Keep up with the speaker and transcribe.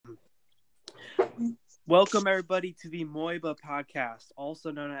Welcome, everybody, to the Moiba podcast,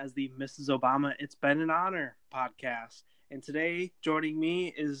 also known as the Mrs. Obama It's Been an Honor podcast. And today, joining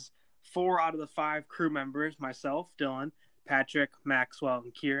me is 4 out of the 5 crew members, myself, Dylan, Patrick, Maxwell,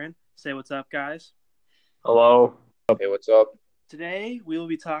 and Kieran. Say what's up, guys. Hello. Hey, what's up? Today, we will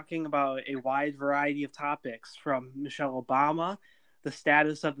be talking about a wide variety of topics, from Michelle Obama, the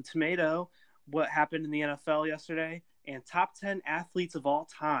status of the tomato, what happened in the NFL yesterday, and top 10 athletes of all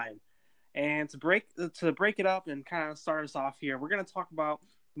time. And to break it up and kind of start us off here, we're going to talk about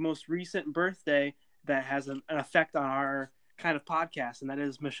the most recent birthday that has an effect on our kind of podcast, and that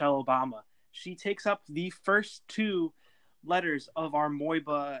is Michelle Obama. She takes up the first 2 letters of our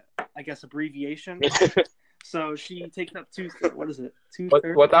Moiba, I guess, abbreviation. So she takes up 2. What is it?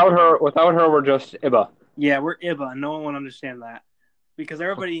 2/3? Without her, we're just Iba. Yeah, we're Iba. No one would understand that because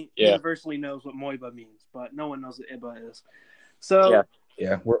everybody universally knows what Moiba means, but no one knows what Iba is. So.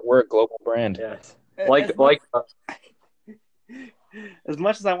 Yeah, we're a global brand. Yes. As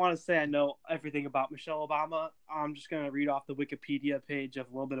much as I want to say I know everything about Michelle Obama, I'm just going to read off the Wikipedia page of a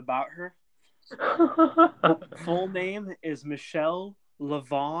little bit about her. Full name is Michelle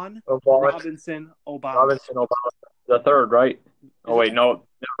LaVaughn Robinson Obama. Robinson Obama, the third, right? Oh wait, no,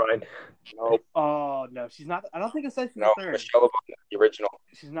 never mind. Nope. Oh no, she's not. I don't think it says she's No, the third. Michelle Obama, the original.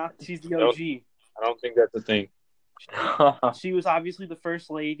 She's not. She's the OG. I don't think that's a thing. She was obviously the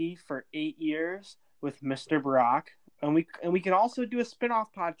first lady for 8 years with Mr. Barack, and we can also do a spin-off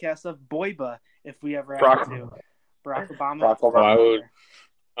podcast of Boiba if we ever have to. Barack Obama.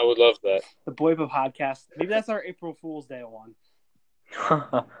 I would love that. The Boiba podcast. Maybe that's our April Fool's Day one.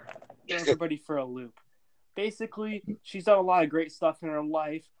 Get everybody for a loop. Basically, she's done a lot of great stuff in her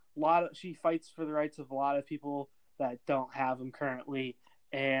life. She fights for the rights of a lot of people that don't have them currently,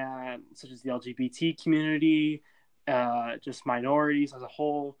 and such as the LGBT community. Just minorities as a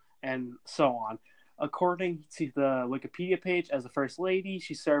whole, and so on. According to the Wikipedia page, as the First Lady,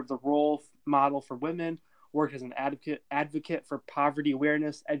 she served the role model for women, worked as an advocate for poverty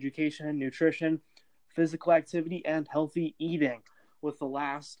awareness, education, nutrition, physical activity, and healthy eating, with the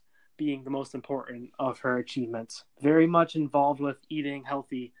last being the most important of her achievements. Very much involved with eating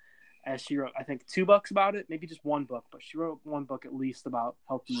healthy, as she wrote, I think, 2 books about it, maybe just 1 book, but she wrote 1 book at least about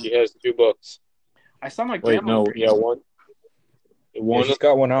healthy eating. She has 2 books. I saw my grandma. one. She's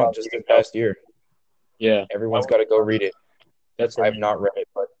got one out just this past year. Yeah. Everyone's got to go read it. I've not read it,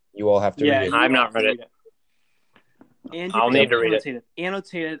 but you all have to read it. I've not read it. And I'll need to read it.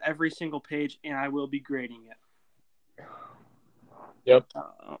 Annotate it every single page, and I will be grading it. Yep.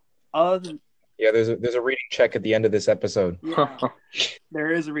 There's a reading check at the end of this episode. Yeah,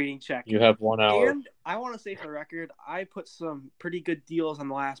 there is a reading check. You have 1 hour. And I want to say for the record, I put some pretty good deals on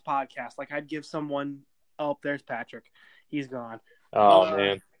the last podcast. Like, I'd give someone... Oh, there's Patrick. He's gone. Oh,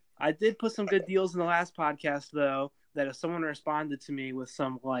 man. I did put some good deals in the last podcast, though, that if someone responded to me with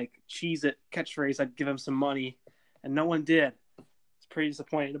some, like, Cheez-It catchphrase, I'd give him some money, and no one did. I was pretty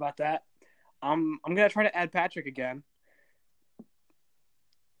disappointed about that. I'm going to try to add Patrick again.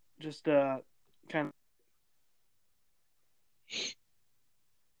 Just kind of...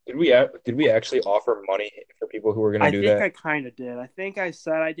 Did we actually offer money for people who were going to do that? I think I kind of did. I think I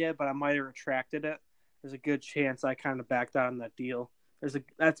said I did, but I might have retracted it. There's a good chance I kind of backed out on that deal.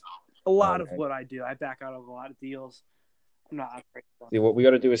 That's a lot of what I do. I back out of a lot of deals. I'm not afraid. See, what we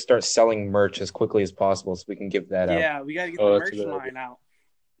got to do is start selling merch as quickly as possible so we can give that out. Yeah, we got to get the merch line out.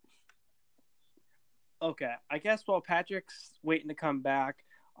 Okay, I guess while Patrick's waiting to come back,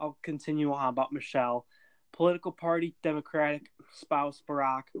 I'll continue on about Michelle. Political party, Democratic, spouse,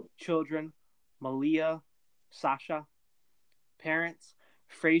 Barack, children, Malia, Sasha, parents,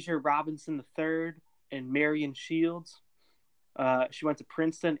 Fraser Robinson III, and Marion Shields. She went to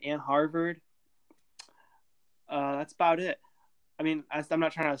Princeton and Harvard. That's about it. I mean, I'm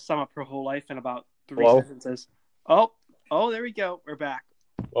not trying to sum up her whole life in about 3 sentences. Oh, there we go. We're back.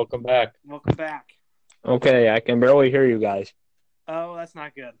 Welcome back. Okay, I can barely hear you guys. Oh, that's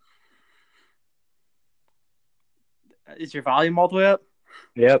not good. Is your volume all the way up?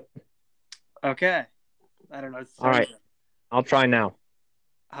 Yep. Okay. I don't know. All right. I'll try now.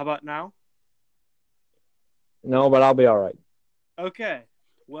 How about now? No, but I'll be all right. Okay.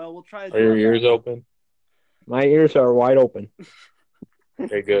 Well, we'll try. Are your ears open? My ears are wide open.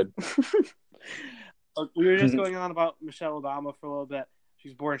 Very good. We were just going on about Michelle Obama for a little bit. She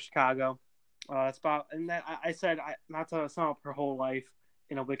was born in Chicago. That's about, and then I said not to sum up her whole life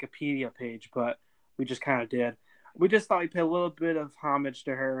in a Wikipedia page, but we just kind of did. We just thought we'd pay a little bit of homage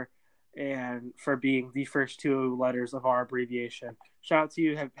to her and for being the first 2 letters of our abbreviation. Shout out to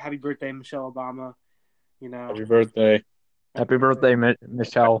you. Happy birthday, Michelle Obama. Happy birthday. Happy birthday,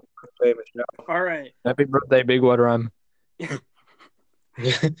 Michelle. birthday, Michelle. All right. Happy birthday, Big Wet Rhyme.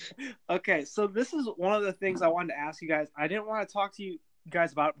 Okay, so this is one of the things I wanted to ask you guys. I didn't want to talk to you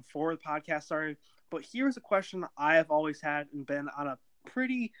guys about it before the podcast started, but here's a question I have always had and been on a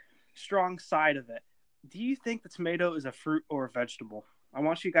pretty strong side of it. Do you think the tomato is a fruit or a vegetable? I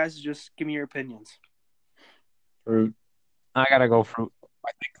want you guys to just give me your opinions. Fruit. I gotta go fruit.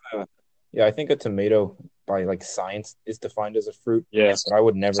 I think a tomato by like science is defined as a fruit. Yes. But I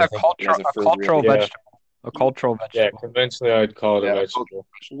would never think of it as a fruit. Cultural really. vegetable. A cultural Yeah, vegetable. conventionally I'd call it a vegetable.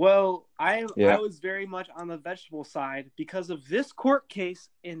 Well, I Yeah. was very much on the vegetable side because of this court case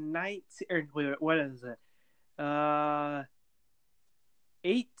in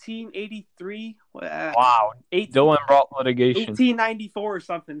 1883. Wow. 18, Dylan brought litigation. 1894 or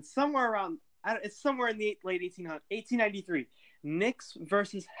something. It's somewhere around. It's somewhere in the late 1800s. 1893. Nix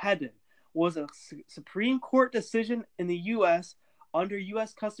versus Hedden was a Supreme Court decision in the U.S. under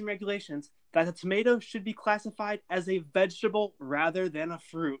U.S. custom regulations that the tomato should be classified as a vegetable rather than a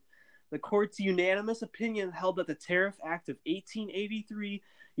fruit. The court's unanimous opinion held that the Tariff Act of 1883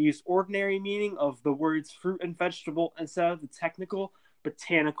 used ordinary meaning of the words fruit and vegetable instead of the technical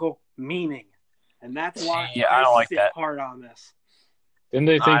botanical meaning. And that's why I don't like sit that. hard on this. Didn't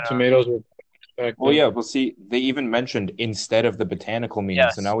they I think don't- tomatoes were back Well, then? yeah. Well, see, they even mentioned instead of the botanical meaning.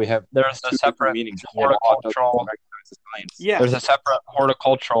 Yes. So now we have There's a two different separate meanings. horticultural. Science. Yeah. There's a separate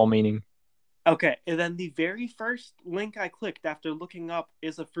horticultural meaning. Okay, and then the very first link I clicked after looking up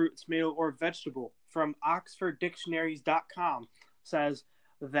is a fruit, tomato, or vegetable from OxfordDictionaries.com says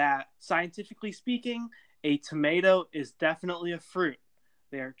that scientifically speaking, a tomato is definitely a fruit.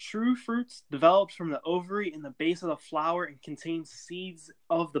 They are true fruits developed from the ovary in the base of the flower and contain seeds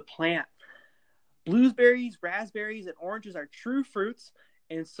of the plant. Blueberries, raspberries, and oranges are true fruits,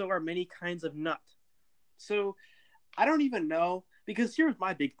 and so are many kinds of nut. So I don't even know, because here's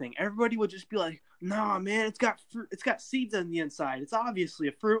my big thing. Everybody would just be like, "Nah, man, it's got fruit. It's got seeds on the inside. It's obviously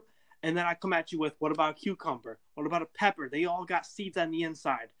a fruit." And then I come at you with, "What about a cucumber? What about a pepper? They all got seeds on the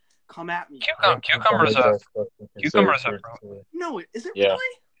inside. Come at me." Cucumber's a fruit. No, is it Yeah.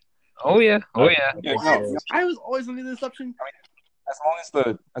 really? Oh yeah. Oh yeah. Yeah, What? no, I was always under the assumption. as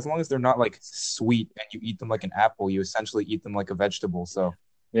long as they're not like sweet and you eat them like an apple, you essentially eat them like a vegetable. So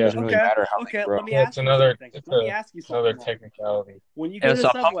it Yeah, doesn't really matter how they grow. Let me Yeah, ask it's you another- something. it's Let me ask you another something. Then. technicality. When you go Yes, to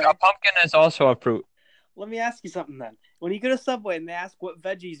a Subway, pumpkin is also a fruit. let me ask you something then. When you go to Subway and they ask what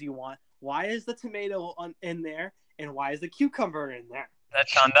veggies you want, why is the tomato in there and why is the cucumber in there?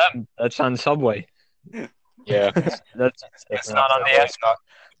 That's on them. That's on Subway. Yeah. That's not on the ask.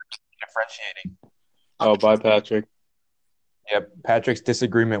 Differentiating. Oh, bye, Patrick. Yeah, Patrick's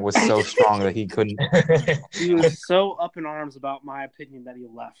disagreement was so strong that he couldn't. He was so up in arms about my opinion that he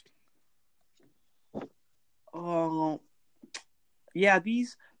left. Oh, yeah,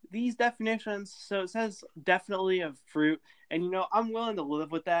 these definitions. So it says definitely a fruit, and I'm willing to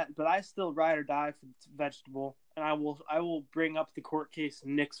live with that, but I still ride or die for vegetable, and I will bring up the court case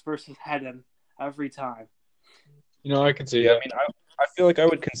Nix versus Hedden every time. I can see Yeah, that. I mean, I feel like I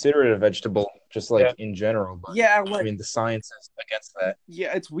would consider it a vegetable, just like in general. But Yeah, I mean, the science is against that.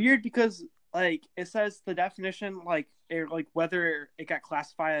 yeah, it's weird because like it says the definition whether it got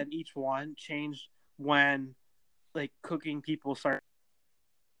classified in each one changed when like cooking people started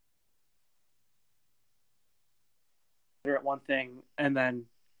at one thing and then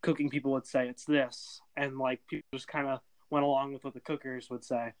cooking people would say it's this, and like people just kind of went along with what the cookers would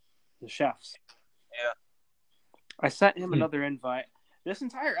say, the chefs. Yeah. I sent him another invite. This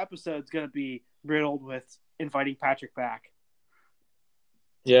entire episode is going to be riddled with inviting Patrick back.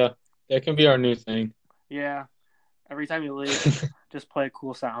 Yeah, that can be our new thing. Yeah. Every time you leave, just play a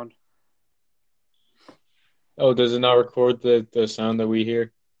cool sound. Oh, does it not record the sound that we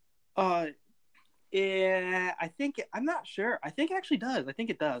hear? Yeah, I'm not sure. I think it actually does. I think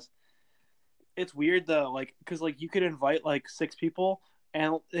it does. It's weird though, like, because like you could invite like 6 people,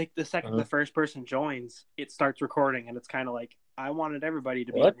 and like the second the first person joins, it starts recording, and it's kind of like I wanted everybody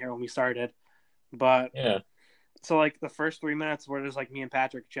to be in here when we started, but Yeah. So like the first 3 minutes were just like me and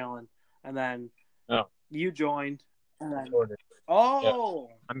Patrick chilling, and then you joined, and then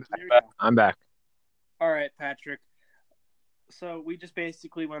I'm back. All right, Patrick. So we just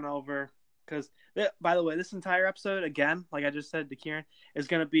basically went over, because, by the way, this entire episode, again, like I just said to Kieran, is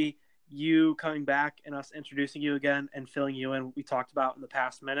going to be you coming back and us introducing you again and filling you in what we talked about in the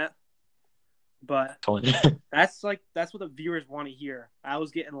past minute. But that's what the viewers want to hear. I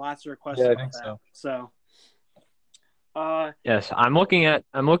was getting lots of requests about that. So yes, I'm looking at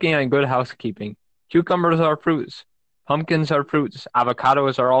Good Housekeeping. Cucumbers are fruits. Pumpkins are fruits.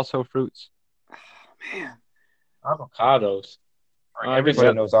 Avocados are also fruits. Man, Avocados.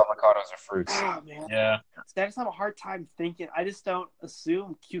 Everybody knows avocados are fruits. Oh, man. Yeah. I just have a hard time thinking. I just don't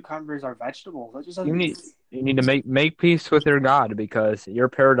assume cucumbers are vegetables. That just You doesn't. need to make peace with your God because your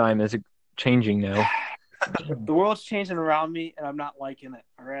paradigm is changing now. The world's changing around me, and I'm not liking it.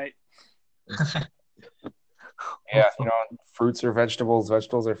 All right. Yeah, fruits are vegetables.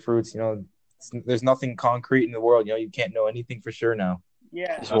 Vegetables are fruits. There's nothing concrete in the world. You can't know anything for sure now.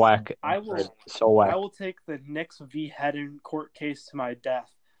 Yeah. It's whack. I will. So whack. I will take the Knicks v. Hedden court case to my death.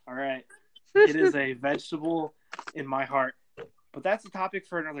 All right. It is a vegetable in my heart. But that's a topic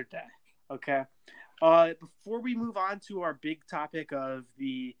for another day. Okay. Before we move on to our big topic of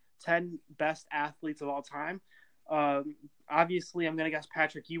the 10 best athletes of all time, obviously I'm going to guess,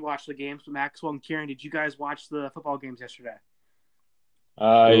 Patrick, you watched the games. But Maxwell and Kieran, did you guys watch the football games yesterday?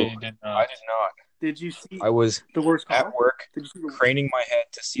 I did not. I did not. Did you see I was the worst call? at work, Did you see the craning my head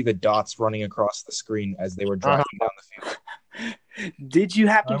to see the dots running across the screen as they were driving down the field. Did you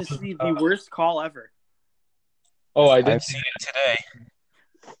happen to see the worst call ever? Oh, I did I've see seen it today.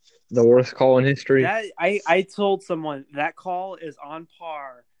 The worst call in history. I told someone that call is on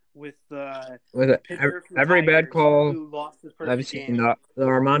par with the With it, pitcher for the every bad Tigers call who lost his perfect I've seen, game. the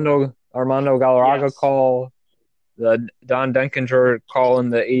Armando Galarraga Yes. call, the Don Denkinger call in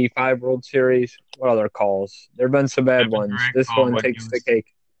the '85 World Series. What other calls? There have been some bad Kevin ones. Durant This call one when takes he the was- cake.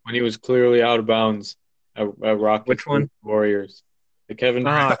 when he was clearly out of bounds at Rockets. Which one? Warriors. The Kevin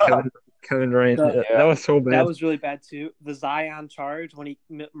Durant. Kevin Durant. The- That was so bad. That was really bad too. The Zion charge when he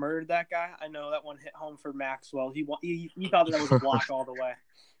murdered that guy. I know that one hit home for Maxwell. He thought that was a block all the way.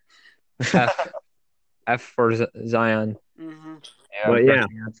 F for Zion. Mm-hmm. Yeah, But yeah,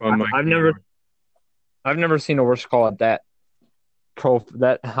 on my I've never seen a worse call at that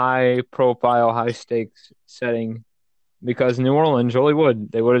high profile, high stakes setting, because New Orleans really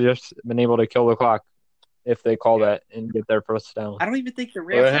they would have just been able to kill the clock if they call that and get their first down. I don't even think the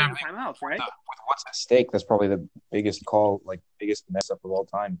Rams had timeouts, right? with what's at stake, that's probably the biggest call, biggest mess up of all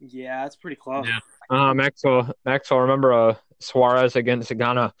time. Yeah, that's pretty close. Yeah. Maxwell, remember Suarez against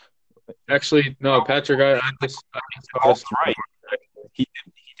Ghana? Actually, no, Patrick. I just Paul's right. He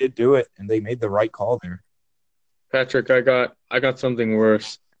did do it, and they made the right call there. Patrick, I got something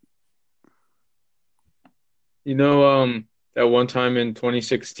worse. That one time in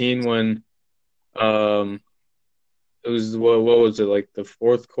 2016 when it was what was it, like the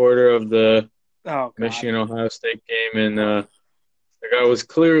fourth quarter of the Oh, God. Michigan-Ohio State game, and the guy was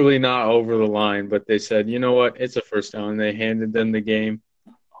clearly not over the line, but they said, you know what, it's a first down. They handed them the game.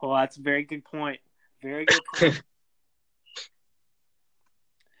 Oh, that's a very good point. Very good point.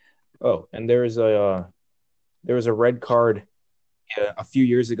 Oh, and there was a red card a few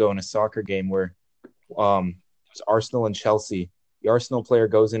years ago in a soccer game where it was Arsenal and Chelsea. The Arsenal player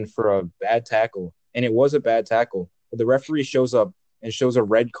goes in for a bad tackle, and it was a bad tackle, but the referee shows up and shows a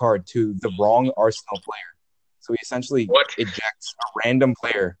red card to the wrong Arsenal player. So he essentially ejects a random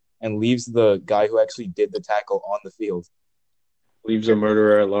player and leaves the guy who actually did the tackle on the field. Leaves a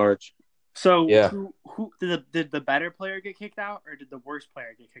murderer at large. So, Yeah. who did the better player get kicked out, or did the worst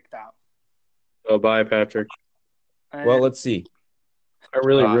player get kicked out? Oh, bye, Patrick. Well, let's see. I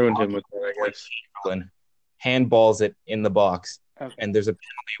really ruined him with that, I guess. Chamberlain handballs it in the box, okay. and there's a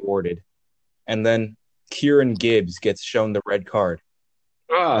penalty awarded. And then Kieran Gibbs gets shown the red card.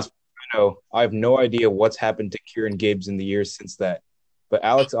 Ah, I have no idea what's happened to Kieran Gibbs in the years since that. But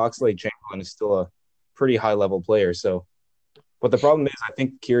Alex Oxlade-Chamberlain is still a pretty high-level player. So, but the problem is, I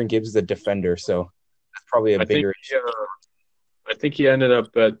think Kieran Gibbs is a defender, so that's probably a bigger issue. I think he ended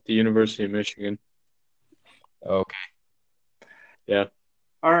up at the University of Michigan. Okay. Yeah.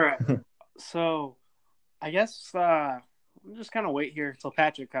 All right. So, I guess I'm just kind of wait here until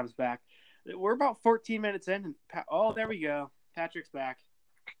Patrick comes back. We're about 14 minutes in, and there we go. Patrick's back.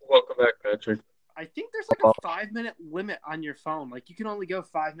 Welcome back, Patrick. I think there's like a 5-minute limit on your phone. Like you can only go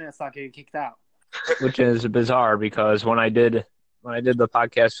 5 minutes without getting kicked out. Which is bizarre because when I did the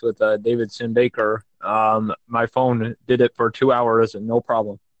podcast with Davidson Baker, my phone did it for 2 hours and no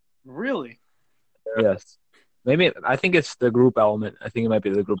problem. Really? Yes. Maybe I think it's the group element. I think it might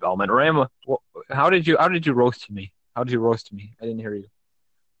be the group element. Ram, how did you roast me? How did you roast me? I didn't hear you.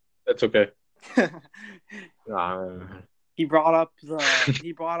 That's okay. He brought up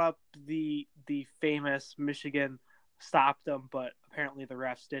the famous Michigan stopped them, but apparently the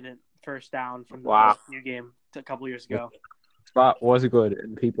refs didn't. First down from the LSU game a couple years ago. Spot was good,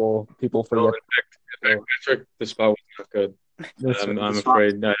 and people No, forget. in fact, Patrick, the spot was not good. I'm The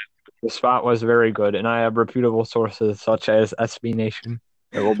afraid that. spot was very good, and I have reputable sources such as SB Nation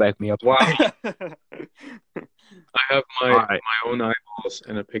that will back me up. Wow. I have All right. my own eyeballs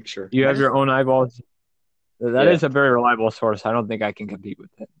and a picture. You have your own eyeballs. That Yeah. is a very reliable source. I don't think I can compete with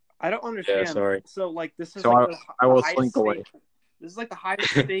it. I don't understand. sorry. So like this is So like I the will highest slink away. stake. This is like the highest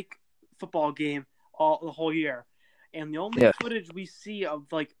stake football game the whole year, and the only Yes. footage we see of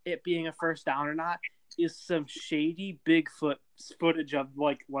like it being a first down or not is some shady Bigfoot footage of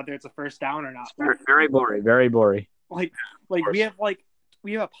like whether it's a first down or not. Very boring. Very boring. Like we have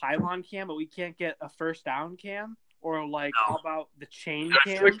a pylon cam, but we can't get a first down cam. Or like how about the chain That's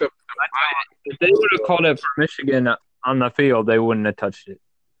cam? like the If they would have called it for Michigan on the field, they wouldn't have touched it.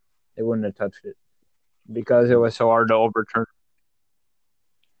 They wouldn't have touched it because it was so hard to overturn.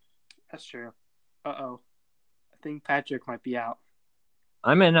 That's true. I think Patrick might be out.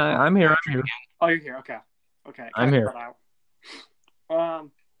 I'm here. I'm here. Oh, you're here. Okay. I'm here. I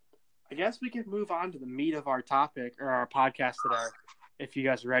guess we can move on to the meat of our topic or our podcast today, if you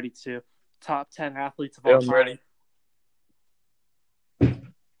guys are ready to. Top 10 athletes of all I'm time. ready.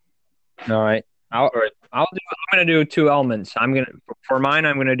 All right. I'm gonna do two elements. For mine.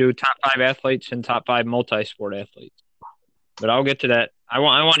 I'm gonna do top 5 athletes and top 5 multi-sport athletes. But I'll get to that. I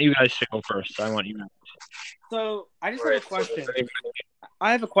want you guys to go first. So I just have a question.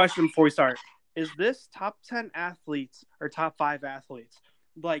 I have a question before we start. Is this top 10 athletes or top 5 athletes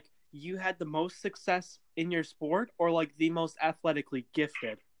like you had the most success in your sport or like the most athletically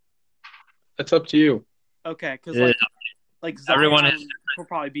gifted? That's up to you. Okay, because Yeah. like Zion Everyone has will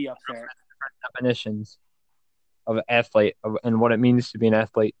probably be up there. definitions of athlete and what it means to be an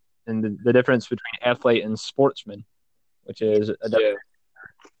athlete, and the difference between athlete and sportsman, which is Yeah.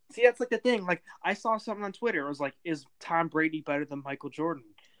 See, that's like the thing. Like, I saw something on Twitter. It was like, "Is Tom Brady better than Michael Jordan?"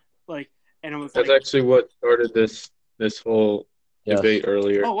 Like, and it was That's like, actually what started this whole debate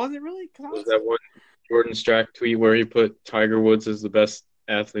earlier. "Oh, was it really?" 'Cause I Was was- that one Jordan Strack tweet where he put Tiger Woods as the best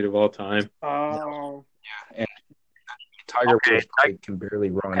athlete of all time? Oh, Tiger Okay, Woods can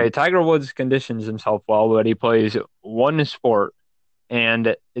barely run. Okay, Tiger Woods conditions himself well, but he plays one sport,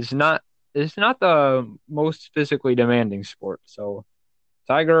 and it's not the most physically demanding sport. So,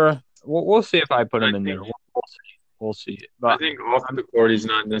 Tiger, we'll see if I put him in there. We'll see. I But think off the court he's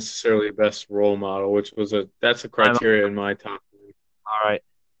not necessarily the best role model, that's a criteria in my top. all right,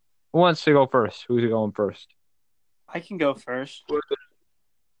 who wants to go first? Who's going first? I can go first.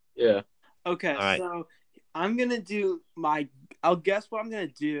 Yeah. Okay, All right. so I'm gonna do I'll guess what I'm gonna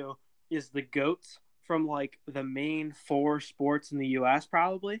do is the GOATs from like the main 4 sports in the U.S.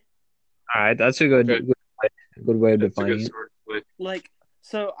 probably. All right, that's a good Okay. good way of That's a defining good it. sort of play. Like,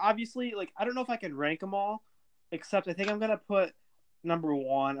 so obviously, like I don't know if I can rank them all, except I think I'm gonna put number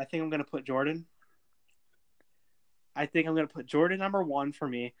 1. I think I'm gonna put Jordan. I think I'm gonna put Jordan number 1 for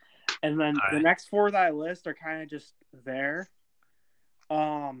me, and then All the right. next 4 that I list are kind of just there.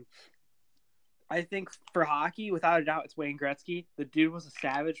 I think for hockey, without a doubt, it's Wayne Gretzky. The dude was a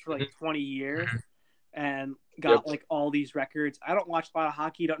savage for like 20 years and got Yep. like all these records. I don't watch a lot of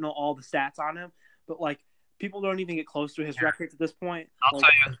hockey, don't know all the stats on him, but like people don't even get close to his records at this point.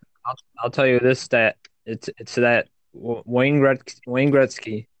 I'll tell you this stat. It's that Wayne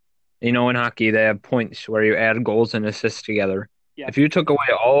Gretzky. You know, in hockey they have points where you add goals and assists together. Yeah. If you took away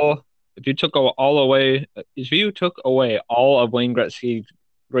all of Wayne Gretzky,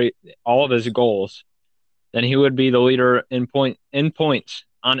 all of his goals, then he would be the leader in points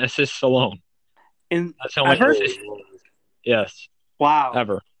on assists alone. And That's how many Ever? assists. Yes, wow.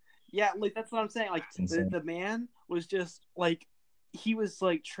 ever. Yeah, like that's what I'm saying. Like insane. the man was just like he was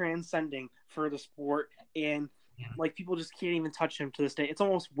like transcending for the sport, and like people just can't even touch him to this day. It's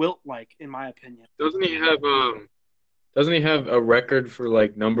almost Wilt like, in my opinion. Doesn't he have a record for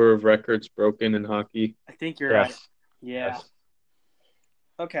like number of records broken in hockey? I think you're right. Yes. Yeah. Yes.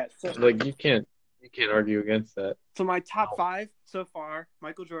 Okay, so Like you can't argue against that. my top 5 so far: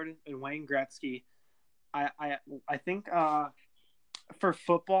 Michael Jordan and Wayne Gretzky. I think for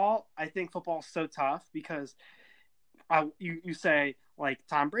football, I think football's so tough because you say like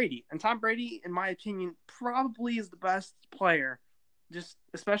Tom Brady, and Tom Brady, in my opinion, probably is the best player, just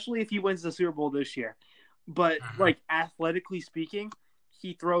especially if he wins the Super Bowl this year. But like athletically speaking,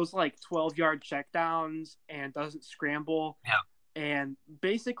 he throws like 12-yard checkdowns and doesn't scramble. Yeah. And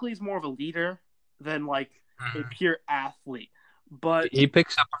basically is more of a leader than like a pure athlete. But He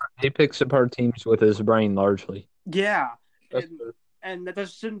picks apart teams with his brain largely. yeah, That's and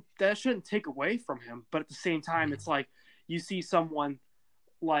that shouldn't take away from him. But at the same time, it's like you see someone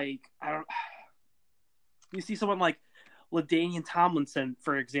like LaDainian Tomlinson,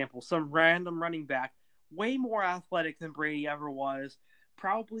 for example, some random running back, way more athletic than Brady ever was.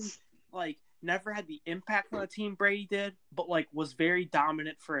 Probably like never had the impact on the team Brady did, but like was very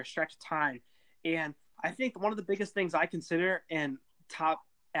dominant for a stretch of time. And I think one of the biggest things I consider in top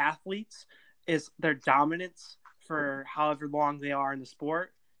athletes is their dominance for however long they are in the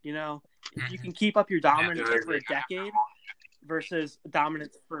sport. You know, if you can keep up your dominance for a decade versus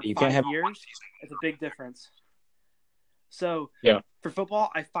dominance for You can't 5 have years, it's a big difference. So Yeah. for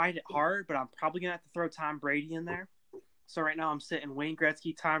football, I find it hard, but I'm probably going to have to throw Tom Brady in there. So right now I'm sitting Wayne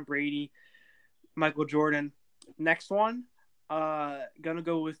Gretzky, Tom Brady, Michael Jordan. Next one, gonna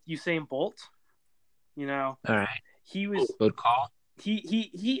go with Usain Bolt. You know, All right. he was Good call.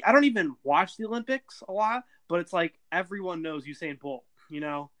 he I don't even watch the Olympics a lot, but it's like everyone knows Usain Bolt. You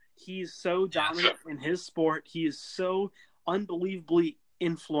know, he's so dominant in his sport. He is so unbelievably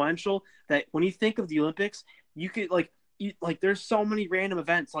influential that when you think of the Olympics, you could there's so many random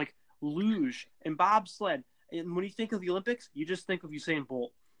events like luge and bobsled. And when you think of the Olympics, you just think of Usain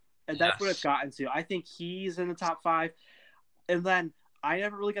Bolt. And that's what it's gotten to. I think he's in the top 5. And then I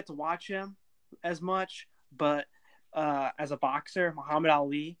never really got to watch him as much, but as a boxer, Muhammad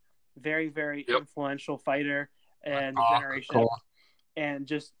Ali, very, very influential fighter and generation. Cool. And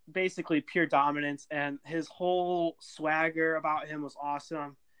just basically pure dominance. And his whole swagger about him was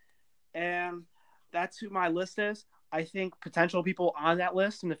awesome. And that's who my list is. I think potential people on that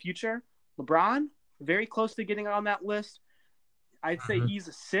list in the future, LeBron, very close to getting on that list. I'd say he's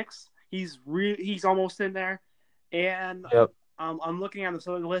a 6. He's almost in there. And I'm looking on this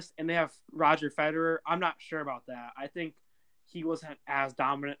other list, and they have Roger Federer. I'm not sure about that. I think he wasn't as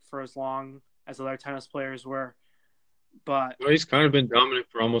dominant for as long as other tennis players were. But He's kind of been dominant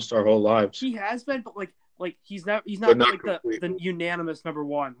for almost our whole lives. he has been, but he's not But not like the completely. unanimous number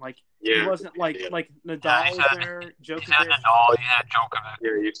one. He Yeah. wasn't like Nadal Yeah, was there, He Djokovic. had Nadal. He had Djokovic.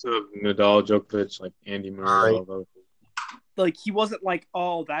 Yeah, you still have Nadal, Djokovic, like Andy Murray, all those. He wasn't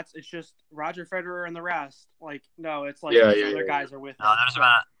it's just Roger Federer and the rest. No, it's other guys are with him. No, there's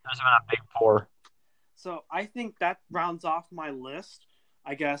been a big 4. So I think that rounds off my list.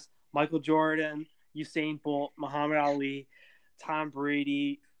 I guess Michael Jordan, Usain Bolt, Muhammad Ali, Tom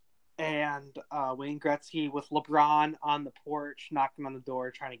Brady, and Wayne Gretzky with LeBron on the porch, knocking on the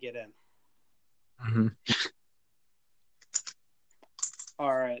door, trying to get in. Mm-hmm.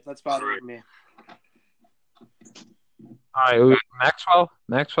 All right, that's about it for me. All right, Maxwell.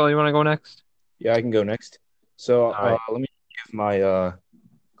 Maxwell, you want to go next? Yeah, I can go next. So All right. let me give my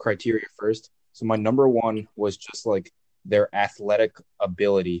criteria first. So my number 1 was just their athletic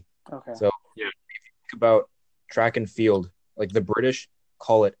ability. Okay. So if you think about track and field, the British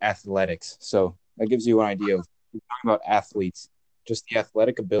call it athletics. So that gives you an idea of we're talking about athletes, just the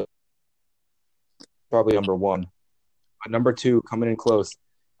athletic ability. Probably number 1. But number 2, coming in close,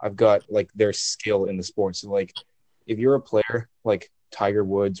 I've got their skill in the sport. So if you're a player like Tiger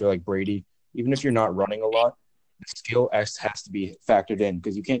Woods or like Brady, even if you're not running a lot, the skill has to be factored in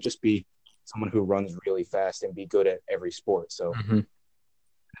because you can't just be someone who runs really fast and be good at every sport. So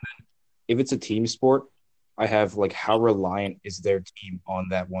if it's a team sport, I have how reliant is their team on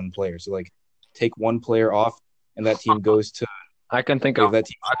that one player. So take one player off and that team goes to I can think of that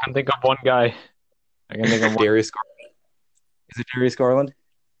team. I can think of one guy. I can think of one. Darius Garland. Is it Darius Garland?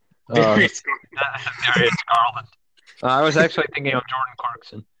 Darius Garland. I was actually thinking of Jordan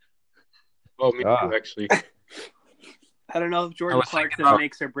Clarkson. Oh, me too, actually. I don't know if Jordan was thinking Clarkson about-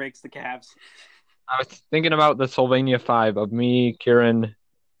 makes or breaks the Cavs. I was thinking about the Sylvania 5 of me, Kieran,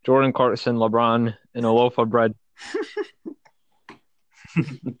 Jordan Clarkson, LeBron, and a loaf of bread. All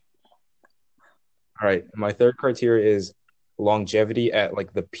right. My third criteria is longevity at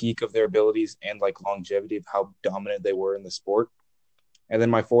the peak of their abilities and longevity of how dominant they were in the sport. And then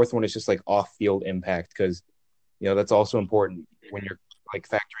my fourth one is just off-field impact because, that's also important when you're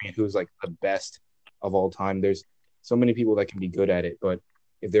factoring in who's the best of all time. There's so many people that can be good at it, but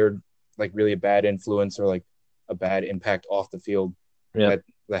if they're really a bad influence or a bad impact off the field, that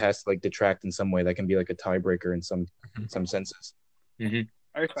has to detract in some way. That can be a tiebreaker in some senses. I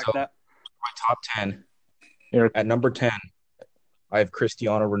respect So- that. My top 10. Here. At number 10, I have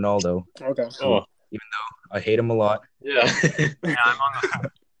Cristiano Ronaldo. Okay. Oh, I hate him a lot. yeah. Yeah, I'm on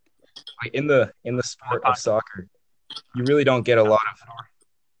the In the sport of soccer, you really don't get a lot of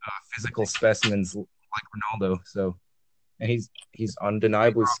physical specimens like Ronaldo. So, and he's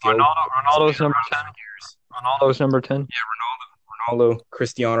undeniably skilled. Ronaldo's number 10. Ronaldo's number 10. Ronaldo,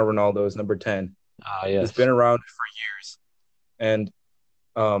 Cristiano Ronaldo is number 10. Yes. He's been around for years, and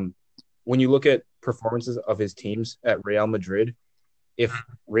when you look at performances of his teams at Real Madrid, if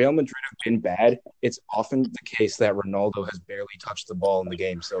Real Madrid have been bad, it's often the case that Ronaldo has barely touched the ball in the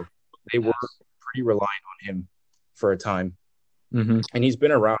game. So they were pretty reliant on him for a time. Mm-hmm. And he's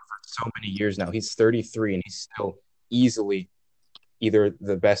been around for so many years now. He's 33, and he's still easily either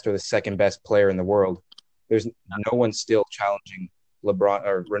the best or the second best player in the world. There's no one still challenging LeBron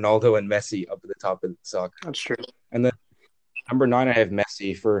or Ronaldo and Messi up at the top of soccer. That's true. And then number 9, I have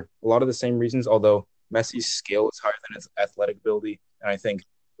Messi for a lot of the same reasons, although Messi's skill is higher than his athletic ability, and I think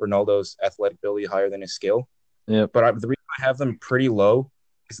Ronaldo's athletic ability higher than his skill. Yeah. But the reason I have them pretty low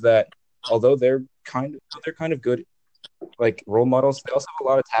is that although they're kind of good, like role models, they also have a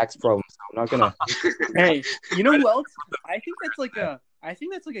lot of tax problems. So I'm not gonna. Hey, you know who else? I think that's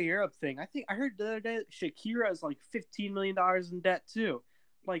like a Europe thing. I heard the other day that Shakira is like $15 million in debt too.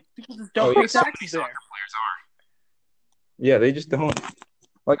 Like people just don't pay taxes there. Yeah, they just don't.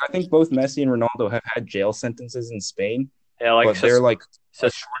 Like I think both Messi and Ronaldo have had jail sentences in Spain, Yeah, like but they're like a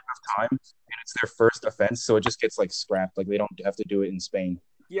sus- short of time, and it's their first offense, so it just gets like scrapped. Like they don't have to do it in Spain.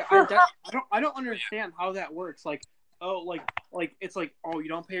 Yeah, I don't understand how that works. Like, it's like, oh, you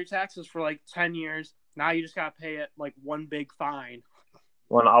don't pay your taxes for like 10 years. Now you just gotta pay it like one big fine.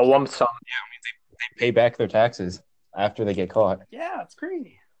 when a lump sum. They pay back their taxes after they get caught. Yeah, it's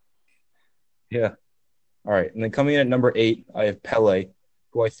crazy. Yeah. All right, and then coming in at number 8, I have Pele,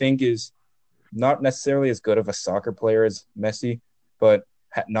 who I think is not necessarily as good of a soccer player as Messi, but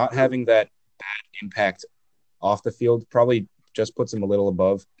not having that bad impact off the field probably just puts him a little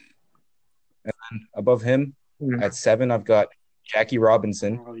above. And then above him, at 7, I've got Jackie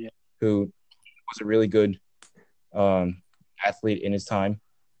Robinson, Oh yeah. who was a really good athlete in his time.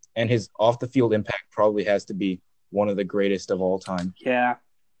 And his off-the-field impact probably has to be one of the greatest of all time. Yeah.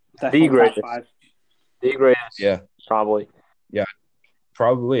 The greatest. Top 5. The greatest. Yeah, Probably.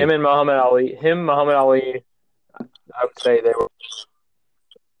 probably. Him and Muhammad Ali. Muhammad Ali, I would say they were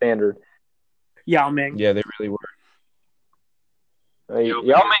standard. Yao Ming. Yeah, they really were. Yao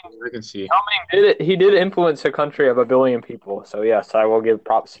Ming I can see. did it. He did influence a country of 1 billion people. So yes, I will give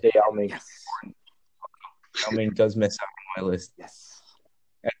props to Yao Ming. Yes. I mean, does miss out on my list. Yes.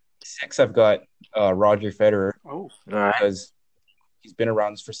 6, I've got Roger Federer, Oh. All right. because he's been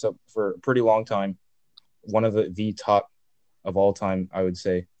around for a pretty long time. One of the top of all time, I would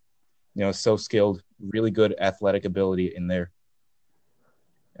say. You know, so skilled, really good athletic ability in there.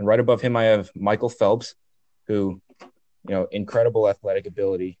 And right above him, I have Michael Phelps, who, you know, incredible athletic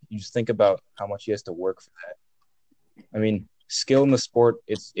ability. You just think about how much he has to work for that. I mean, skill in the sport,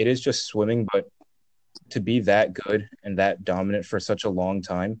 it is just swimming, but to be that good and that dominant for such a long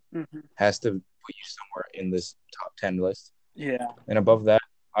time has to put you somewhere in this top 10 list. Yeah. And above that,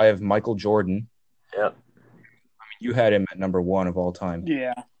 I have Michael Jordan. Yeah. I mean, you had him at number 1 of all time.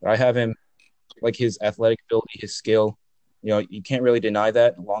 Yeah. But I have him, like his athletic ability, his skill. You know, you can't really deny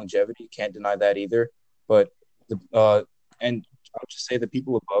that. Longevity, can't deny that either. But and I'll just say the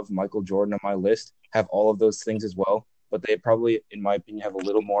people above Michael Jordan on my list have all of those things as well. But they probably, in my opinion, have a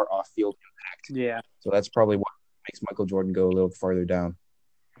little more off-field impact. Yeah. So that's probably what makes Michael Jordan go a little farther down.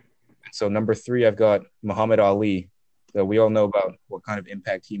 And so number 3, I've got Muhammad Ali. So we all know about what kind of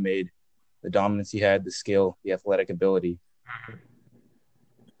impact he made, the dominance he had, the skill, the athletic ability.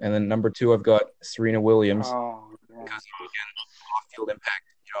 And then number 2, I've got Serena Williams. Oh. Yeah. Because, again, off-field impact,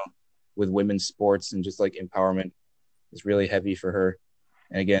 you know, with women's sports and just like empowerment is really heavy for her.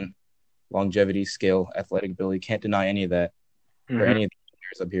 And again, longevity, skill, athletic ability, can't deny any of that for any of the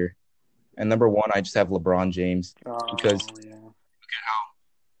players up here. And number 1, I just have LeBron James, because yeah.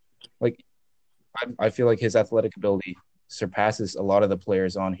 like I feel like his athletic ability surpasses a lot of the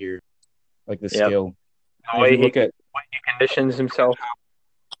players on here, like the skill. The way If you he conditions himself.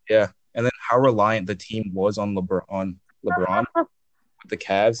 yeah, and then how reliant the team was on LeBron with the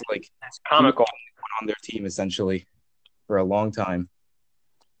Cavs, like It's comical. on their team essentially for a long time.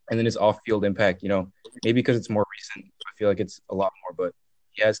 And then his off-field impact, you know, maybe because it's more recent, I feel like it's a lot more, but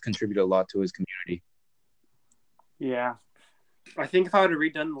he has contributed a lot to his community. Yeah. I think if I would have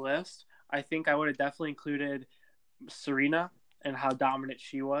redone the list, I think I would have definitely included Serena and how dominant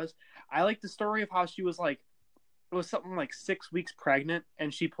she was. I like the story of how she was like, it was something like 6 weeks pregnant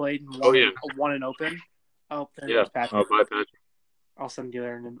and she played and won an open. Oh, there's Patrick. Oh, bye, Patrick. I'll send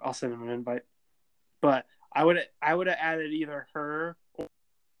him an invite. But I would have added either her or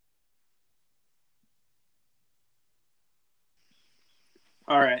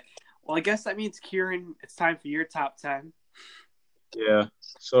all right. Well, I guess that means Kieran, it's time for your top 10. Yeah.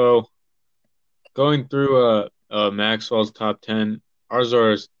 So going through Maxwell's top 10, ours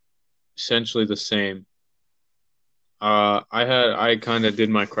are essentially the same. I kind of did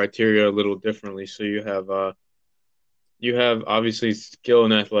my criteria a little differently. So you have obviously skill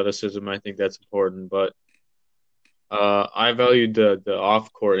and athleticism. I think that's important, but I valued the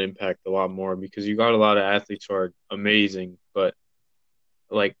off court impact a lot more because you got a lot of athletes who are amazing, but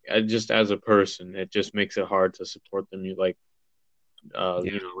like just as a person, it just makes it hard to support them. You like, you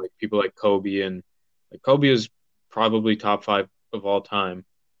know, like people like Kobe, and like Kobe is probably top 5 of all time,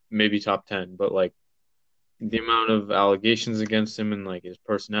 maybe top 10. But like the amount of allegations against him and like his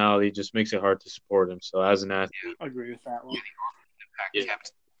personality just makes it hard to support him. So as an athlete, I agree with that one. yeah.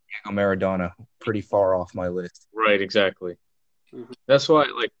 Kept Diego Maradona pretty far off my list. Right, exactly. Mhm. That's why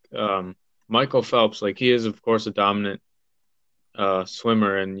like Michael Phelps, like he is of course a dominant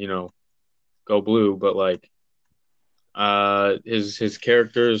swimmer and go blue, but like his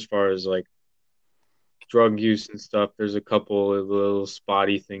character as far as like drug use and stuff, there's a couple of little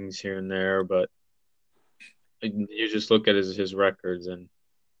spotty things here and there, but you just look at his records and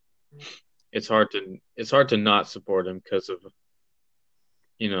it's hard to not support him because of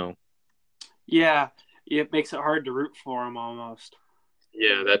Yeah, it makes it hard to root for him almost.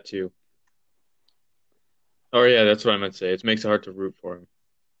 yeah, that too. Oh yeah, that's what I meant to say. It makes it hard to root for him.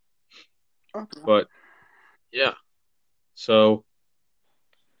 Okay. But yeah. So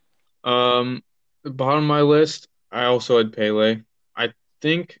the bottom of my list, I also had Pele. I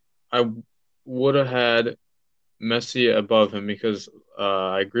think I would have had Messi above him because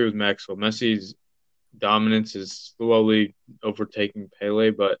I agree with Maxwell. Messi's dominance is slowly overtaking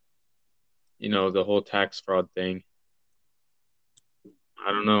Pele, but the whole tax fraud thing.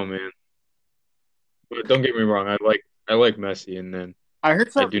 I don't know, man. But don't get me wrong, I like Messi, and then I heard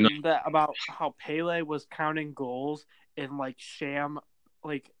I do not. something about how Pele was counting goals in like sham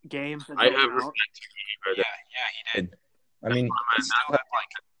like games. That I don't have count. respect for Yeah, that. he did. I mean, he still had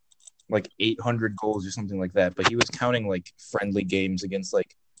like 800 goals or something like that, but he was counting like friendly games against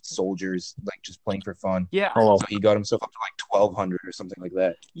like soldiers, like just playing for fun. Yeah, Oh, So he got himself up to like 1,200 or something like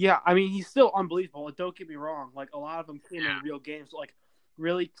that. yeah. I mean, he's still unbelievable. Don't get me wrong. Like a lot of them came in real games, like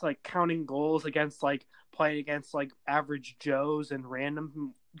really like counting goals against like playing against like average Joes and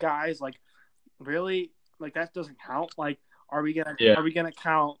random guys. Like really, like that doesn't count. Like, are we gonna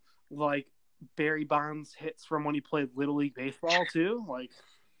count like Barry Bonds hits from when he played Little League baseball too? Like,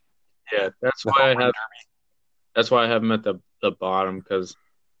 Yeah, that's The why I home run have. That's why I have him at the bottom because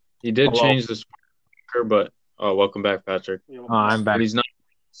he did Hello. change the speaker, but welcome back, Patrick. I'm back. But he's not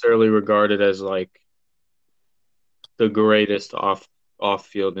necessarily regarded as like the greatest off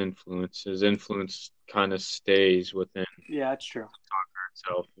field influence. His influence kind of stays within yeah, that's true.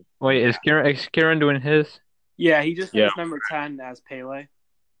 itself. Wait, is Kieran doing his? Yeah, he just Yeah. has number 10 as Pele.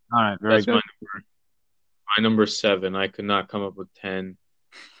 All right, very That's good. my number 7. I could not come up with 10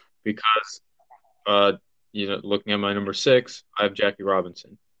 because looking at my number 6, I have Jackie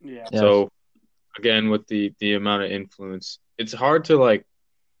Robinson. Yeah. Yes. So again, with the amount of influence, it's hard to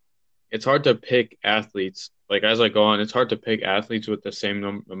pick athletes. Like as I go on, it's hard to pick athletes with the same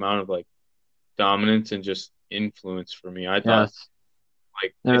amount of like dominance and just influence for me. I thought Yes.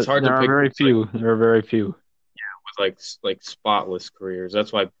 like There, it's hard there to are pick very like, few. There are very few. with like spotless careers.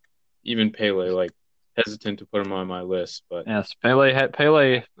 That's why even Pele like hesitant to put him on my list. But Yes, he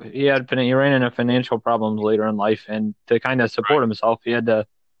ran into financial problems later in life, and to kind of support himself, he had to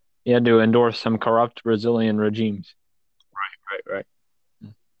endorse some corrupt Brazilian regimes. right.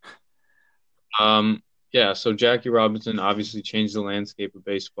 Yeah. So Jackie Robinson obviously changed the landscape of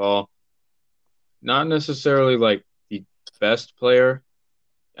baseball. Not necessarily like the best player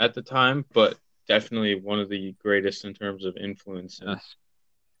at the time, but definitely one of the greatest in terms of influence. And Yes,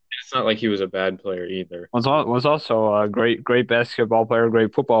 it's not like he was a bad player either. was also a great basketball player,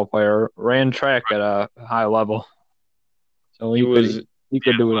 great football player, ran track at a high level, so he could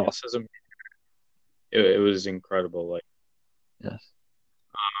do it all. Athleticism, it was incredible. Like Yes,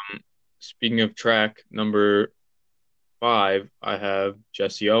 speaking of track, number 5, I have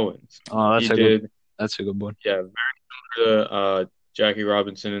Jesse Owens. oh, That's a good one. Yeah, very similar to Jackie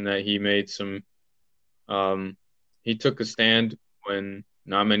Robinson in that he made some. He took a stand when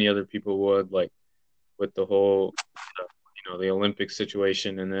not many other people would, like with the whole, the Olympic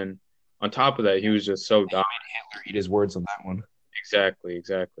situation, and then on top of that, he was just so dominant. Hitler eat his words on that one. Exactly,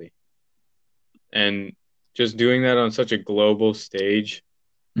 and just doing that on such a global stage.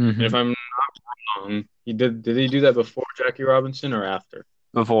 Mhm. And if I'm not wrong, he did he do that before Jackie Robinson or after?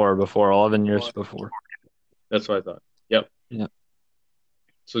 Before 11 years before. That's what I thought. Yep. Yeah.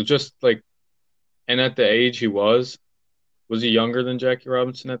 So just like, and at the age he was he younger than Jackie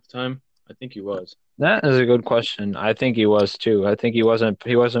Robinson at the time? I think he was. That is a good question. I think he was too. I think he wasn't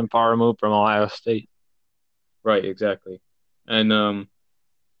far removed from Ohio State. Right, exactly. And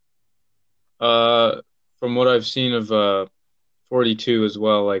from what I've seen of 42 as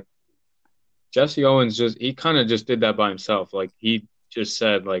well, like Jesse Owens he kind of just did that by himself. Like he just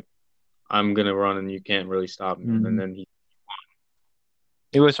said like, I'm gonna run and you can't really stop me. Mhm. And then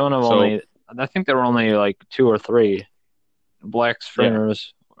He was one of only. I think there were only like 2 or 3 black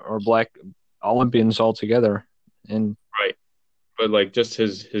sprinters or black Olympians altogether. And right. but like just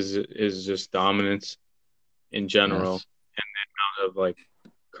his just dominance in general, Yes. and the amount of like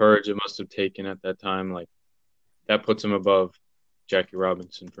courage it must have taken at that time, like that puts him above Jackie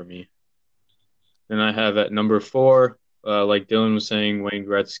Robinson for me. Then I have at number 4, like Dylan was saying, Wayne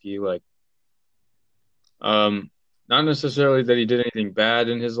Gretzky. Like, not necessarily that he did anything bad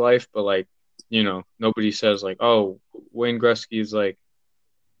in his life, but like, nobody says like, oh, Wayne Gretzky is like,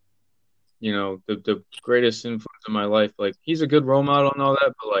 the greatest influence in my life. Like, he's a good role model and all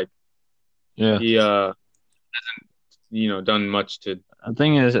that, but like, Yeah. he hasn't, done much to. The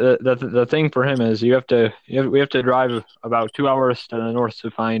thing is, the thing for him is we have to drive about 2 hours to the north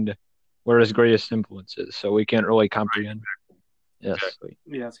to find where his greatest influence is. So we can't really comprehend. Yes. Exactly.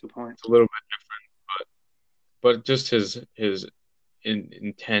 Yeah, that's a good point. It's a little bit different, but just his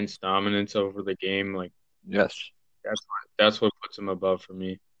intense dominance over the game, like Yes. that's what puts him above for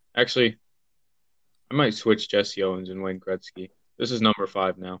me. Actually, I might switch Jesse Owens and Wayne Gretzky. This is number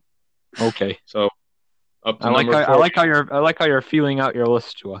 5 now. Okay. So up to I like number 4. I like how you're feeling out your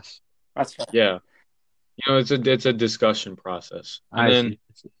list to us. That's fair. Yeah, it's a discussion process. And I then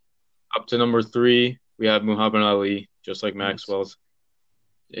see. up to number 3, we have Muhammad Ali, just like Maxwell's.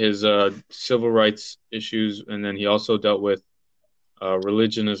 His civil rights issues, and then he also dealt with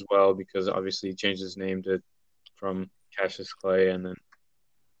religion as well, because obviously he changed his name from Cassius Clay, and then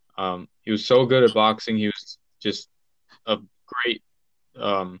he was so good at boxing. He was just a great,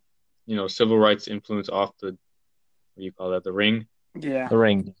 civil rights influence off the, what do you call that, the ring? Yeah. The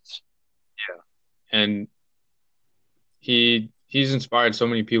ring. And he's inspired so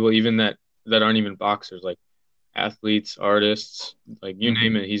many people, even that aren't even boxers, like athletes, artists, like you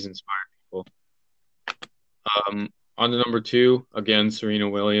name it, he's inspired people. On to number 2, again, Serena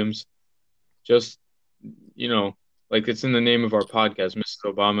Williams. Just, like it's in the name of our podcast, Mrs.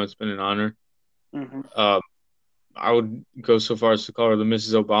 Obama. It's been an honor. Mm-hmm. I would go so far as to call her the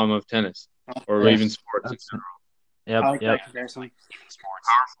Mrs. Obama of tennis, or even sports in general. Yep. I like that comparison.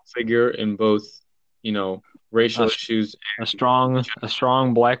 Powerful figure in both, racial issues. A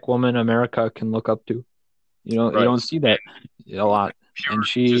strong black woman America can look up to. You don't see that a lot. And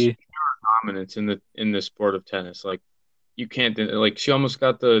she dominance in the sport of tennis. Like, you can't, like, she almost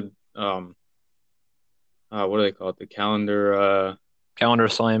got the what do they call it? The calendar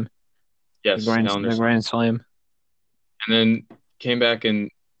slam. Yes, the Grand Slam. And then came back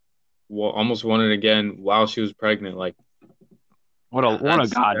and almost won it again while she was pregnant. Like, what a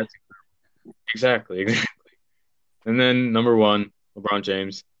god. Exactly. And then number 1, LeBron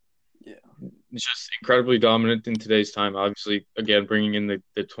James. Yeah. It's just incredibly dominant in today's time. Obviously, again, bringing in the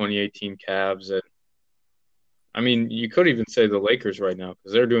 2018 Cavs. And I mean, you could even say the Lakers right now,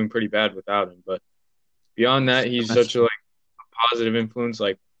 because they're doing pretty bad without him. But beyond that, he's such a positive influence.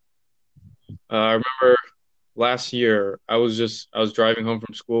 Like, I remember last year, I was driving home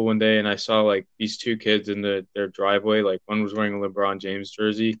from school one day, and I saw like these 2 kids in their driveway. Like, one was wearing a LeBron James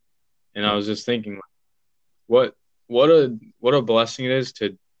jersey, and I was just thinking, like, what a blessing it is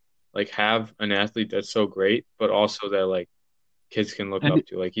to like have an athlete that's so great, but also that like kids can look up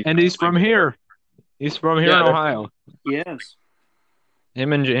to. Like, he's from here. He's from here in Ohio. Yes.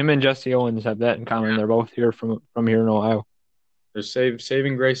 Him and Jesse Owens have that in common. They're both here from here in Ohio. They're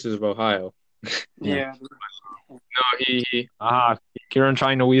saving graces of Ohio. Yeah. No, he. Kieran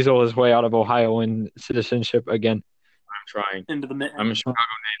trying to weasel his way out of Ohioan citizenship again. I'm trying. I'm a Chicago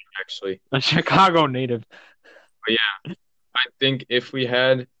native, actually. A Chicago native. But yeah, I think if we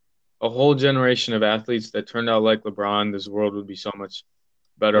had a whole generation of athletes that turned out like LeBron, this world would be so much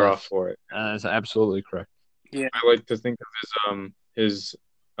better off for it. That's absolutely correct. Yeah. I like to think of his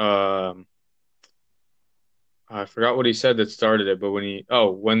I forgot what he said that started it, but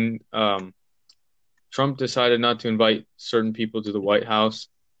when Trump decided not to invite certain people to the White House,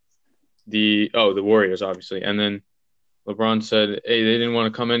 the Warriors, obviously, and then LeBron said, "Hey, they didn't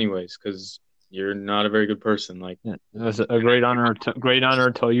want to come anyways because you're not a very good person." Like, it was a great honor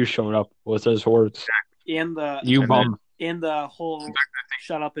until you showed up. Was his words? And the whole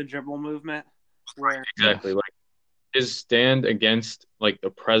shut up and dribble movement. Where exactly, like his stand against like the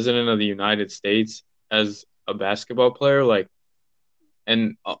president of the United States as a basketball player, like,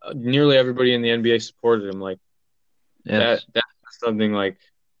 and nearly everybody in the NBA supported him. Like, that's something like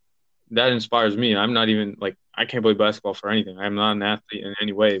that inspires me. I'm not even like, I can't play basketball for anything. I'm not an athlete in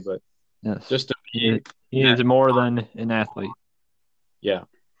any way, but just to be, he is more than an athlete. Yeah,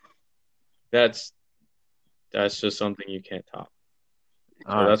 that's just something you can't top.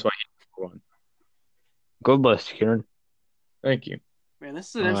 So that's why he's number 1. Good list, Kieran. Thank you. Man, this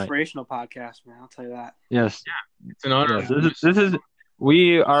is an inspirational podcast, man. I'll tell you that. Yes. Yeah, it's an honor.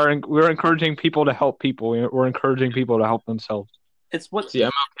 We're encouraging people to help people. We're encouraging people to help themselves. It's what It's the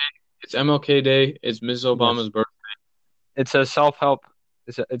MLK. It's MLK Day. It's Ms. Obama's birthday. It's a self-help.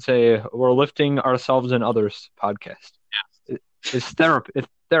 It's a we're lifting ourselves and others podcast. It's therapy. It's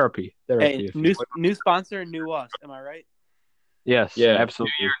therapy. hey, If you new sponsor, new us. Am I right? Yes, Yeah.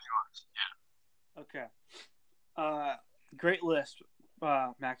 absolutely. New Year, Okay. Great list,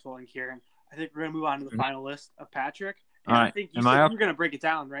 Maxwell and Kieran. I think we're gonna move on to the final list of Patrick. And All I right. think you Am said I you up? were gonna break it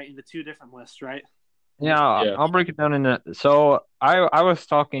down right into two different lists, right? Yeah, Yeah. I'll break it down into. So I was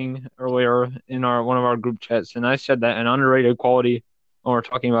talking earlier in one of our group chats, and I said that an underrated quality when we're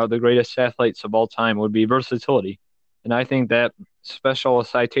talking about the greatest athletes of all time would be versatility, and I think that special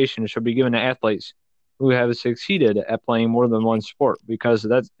citation should be given to athletes who have succeeded at playing more than one sport because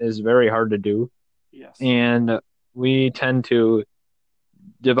that is very hard to do, Yes. and we tend to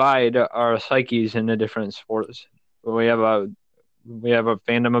divide our psyches into different sports. We have a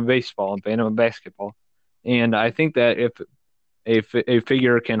fandom of baseball and fandom of basketball. And I think that if a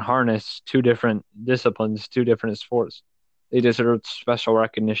figure can harness two different disciplines, two different sports, they deserve special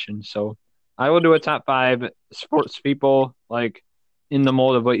recognition. So I will do a top 5 sports people, like in the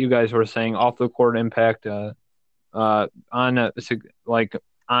mold of what you guys were saying, off the court impact, like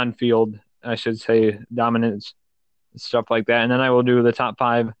on field, I should say, dominance, stuff like that. And then I will do the top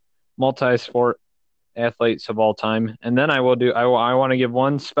 5 multi-sport athletes of all time, and then I want to give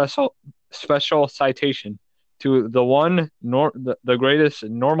one special citation to the greatest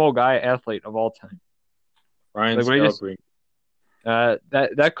normal guy athlete of all time. Ryan The greatest. Scalabrine.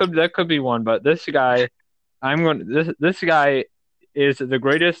 That could be one, but this guy, this guy is the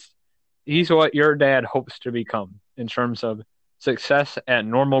greatest. He's what your dad hopes to become in terms of success at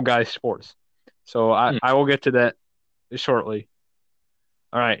normal guy sports. So I will get to that shortly.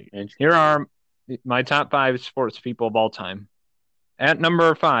 All right, here are my top 5 sports people of all time. At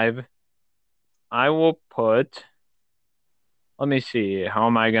number 5, I will put. Let me see. How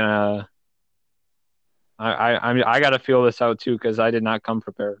am I gonna? I gotta feel this out too because I did not come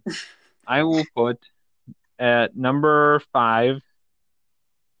prepared. I will put at number 5.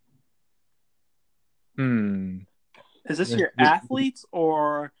 Is this your athletes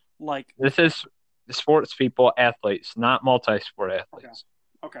or like? This is sports people, athletes, not multi-sport athletes.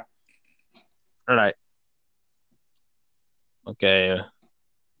 Okay. All right. Okay.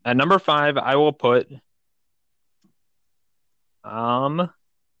 At number 5, I will put. I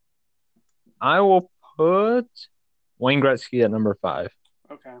will put Wayne Gretzky at number 5.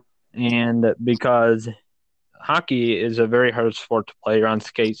 Okay. And because hockey is a very hard sport to play, you're on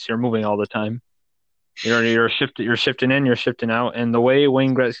skates, you're moving all the time. You're shifting in, you're shifting out, and the way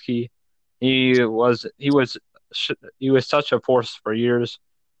Wayne Gretzky, he was such a force for years.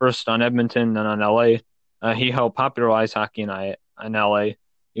 First on Edmonton, then on LA. He helped popularize hockey in LA.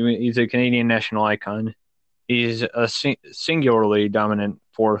 He's a Canadian national icon. He's a singularly dominant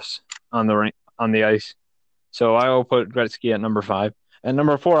force on the ice. So I will put Gretzky at number 5. At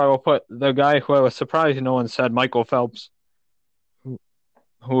number 4, I will put the guy who I was surprised no one said, Michael Phelps,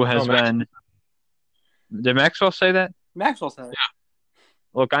 who has been. Did Maxwell say that? Maxwell said it.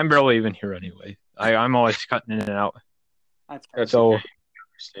 Look, I'm barely even here anyway. I'm always cutting in and out. That's so. Okay.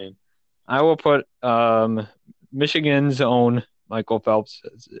 I understand. I will put Michigan's own Michael Phelps.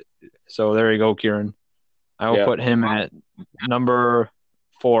 So there you go, Kieran. I will put him at number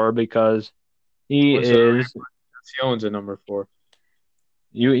 4 because he is. Jesse Owens at number 4.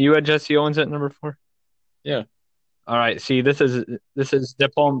 You had Jesse Owens at number 4? Yeah. All right. See, this is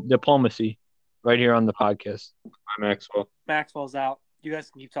diplomacy right here on the podcast. I'm Maxwell. Maxwell's out. You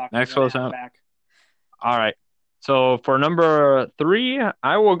guys can keep talking. Maxwell's out. Back. All right. So for number 3,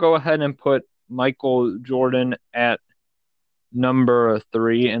 I will go ahead and put Michael Jordan at number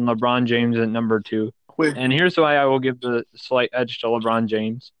 3 and LeBron James at number 2. And here's why I will give the slight edge to LeBron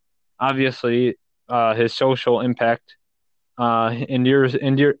James. Obviously, his social impact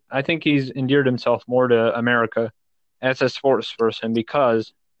I think he's endeared himself more to America as a sports person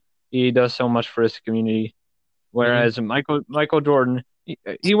because he does so much for his community. Whereas Michael Jordan,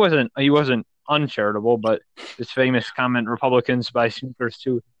 he wasn't uncharitable, but his famous comment, "Republicans buy sneakers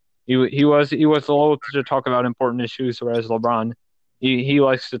too." He was low to talk about important issues, whereas LeBron, he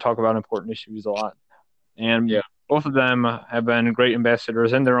likes to talk about important issues a lot. And both of them have been great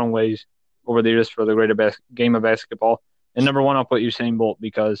ambassadors in their own ways over the years for the greater game of basketball. And number 1, I'll put Usain Bolt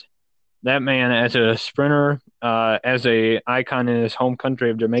because that man, as a sprinter, as a icon in his home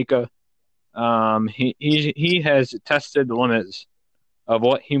country of Jamaica, he has tested the limits of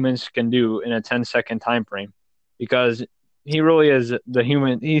what humans can do in a 10-second time frame because he really is the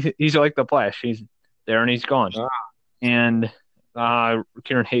human. He's like the Flash. He's there and he's gone. And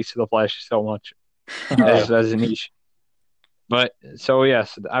Kieran hates the Flash so much as a niche. But so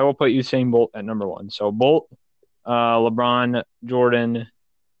yes, I will put Usain Bolt at number 1. So Bolt, LeBron, Jordan,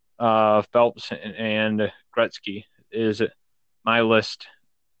 Phelps, and Gretzky is my list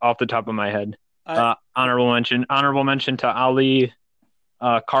off the top of my head. Honorable mention to Ali,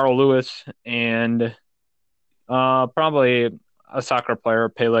 Carl Lewis, and probably a soccer player,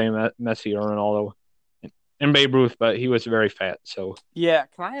 Pele, Messi, or Ronaldo, and Babe Ruth, but he was very fat. So yeah,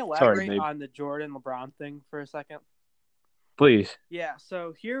 can I elaborate Babe. on the Jordan LeBron thing for a second? Please. Yeah,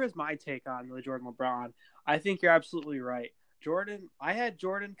 so here is my take on the Jordan LeBron. I think you're absolutely right. I had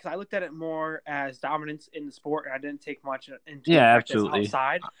Jordan because I looked at it more as dominance in the sport, and I didn't take much into absolutely.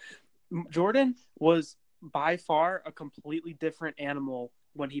 outside. Jordan was by far a completely different animal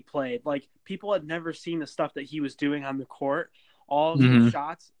when he played. Like, people had never seen the stuff that he was doing on the court. All of his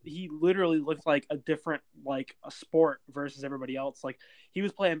shots, he literally looked like a different, like, a sport versus everybody else. Like, he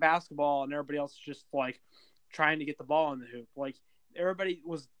was playing basketball, and everybody else just, like, trying to get the ball in the hoop. Like, everybody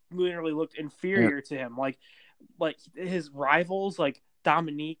was literally looked inferior to him. Like his rivals, like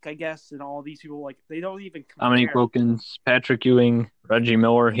Dominique, I guess, and all these people, like, they don't even compare. Dominique Wilkins, Patrick Ewing, Reggie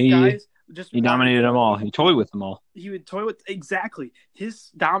Miller. He dominated them all. He toyed with them all. He would toy with exactly. His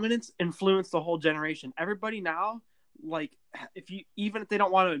dominance influenced the whole generation. Everybody now, like, even if they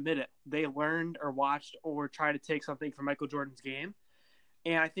don't want to admit it, they learned or watched or tried to take something from Michael Jordan's game.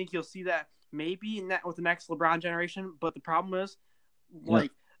 And I think you'll see that maybe with the next LeBron generation. But the problem is,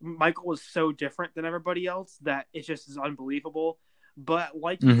 like, Michael was so different than everybody else that it just is unbelievable. But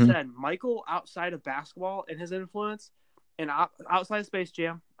like you said, Michael, outside of basketball and his influence, and outside of Space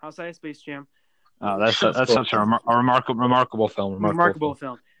Jam. Oh, that's such a remarkable film. Remarkable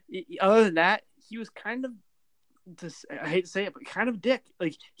film. Other than that, he was kind of, I hate to say it, but kind of dick.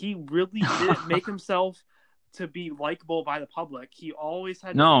 Like, he really didn't make himself to be likable by the public. He always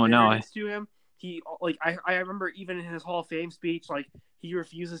had to him. He, like, I remember even in his Hall of Fame speech, like, he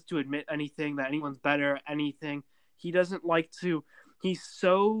refuses to admit anything, that anyone's better at anything. He doesn't like to. He's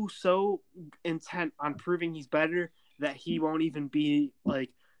so intent on proving he's better that he won't even be,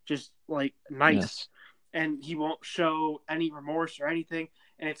 like, just, like, nice. Yes. And he won't show any remorse or anything.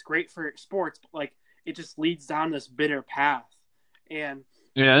 And it's great for sports, but, like, it just leads down this bitter path. And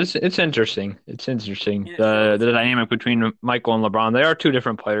yeah, it's interesting. It's interesting. The dynamic between Michael and LeBron. They are two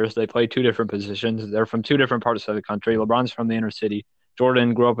different players. They play two different positions. They're from two different parts of the country. LeBron's from the inner city.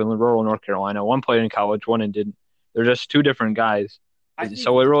 Jordan grew up in rural North Carolina. One played in college, one didn't. They're just two different guys.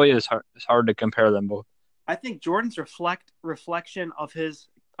 So it really is hard. It's hard to compare them both. I think Jordan's reflection of his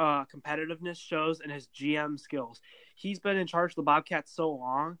competitiveness shows in his GM skills. He's been in charge of the Bobcats so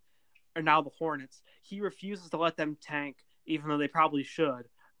long, or now the Hornets. He refuses to let them tank, even though they probably should,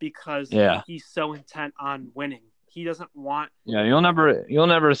 because he's so intent on winning. He doesn't want. Yeah, you'll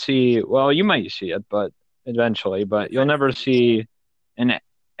never see. Well, you might see it, but eventually, you'll never see an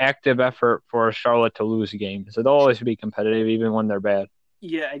active effort for Charlotte to lose games. It'll always be competitive, even when they're bad.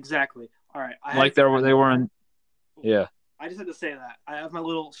 Yeah, exactly. All right, they were in. Yeah. I just had to say that. I have my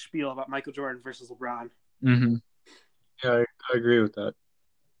little spiel about Michael Jordan versus LeBron. Mm-hmm. Yeah, I agree with that.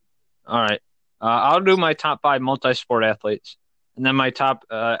 All right. I'll do my top 5 multi-sport athletes, and then my top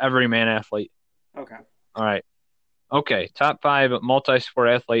everyman athlete. Okay. All right. Okay, top 5 multi-sport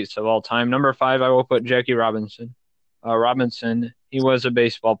athletes of all time. Number 5, I will put Jackie Robinson. Robinson, he was a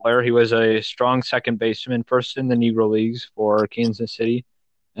baseball player. He was a strong second baseman, first in the Negro Leagues for Kansas City,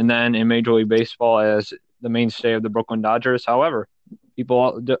 and then in Major League Baseball as the mainstay of the Brooklyn Dodgers. However,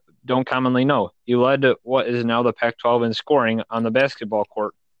 people don't commonly know he led what is now the Pac-12 in scoring on the basketball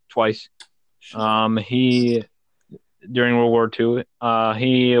court twice. He during World War II,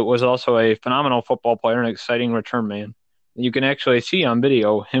 he was also a phenomenal football player, an exciting return man. You can actually see on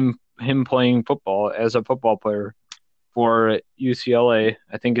video him playing football as a football player for UCLA.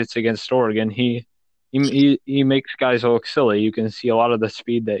 I think it's against Oregon. He makes guys look silly. You can see a lot of the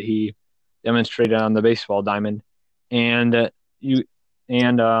speed that he demonstrated on the baseball diamond, he's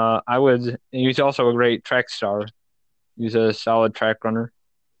also a great track star. He's a solid track runner.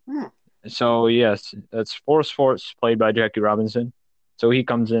 So yes, that's 4 sports played by Jackie Robinson. So he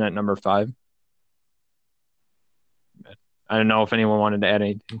comes in at number 5. I don't know if anyone wanted to add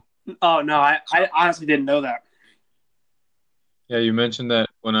anything. Oh no, I honestly didn't know that. Yeah, you mentioned that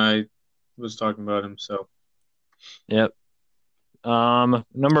when I was talking about him. So. Yep.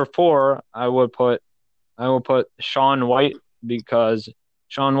 Number 4, I will put Shaun White, because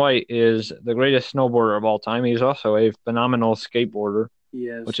Shaun White is the greatest snowboarder of all time. He's also a phenomenal skateboarder,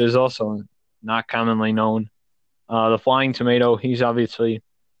 which is also not commonly known. The Flying Tomato, he's obviously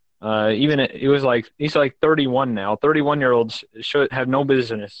he's like 31 now. 31-year-olds should have no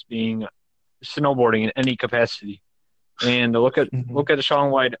business being snowboarding in any capacity. And look at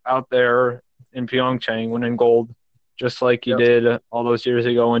Shaun White out there in Pyeongchang winning gold, just like he did all those years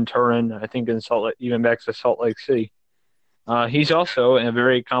ago in Turin. I think in Salt Lake, even back to Salt Lake City. He's also a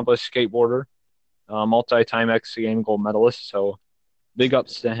very accomplished skateboarder, multi-time X Games gold medalist. So big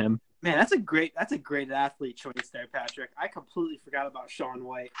ups to him. Man, that's a great athlete choice there, Patrick. I completely forgot about Shaun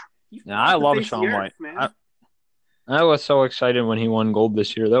White. I love Shaun White. Man. I was so excited when he won gold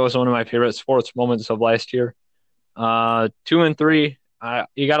this year. That was one of my favorite sports moments of last year. 2 and 3,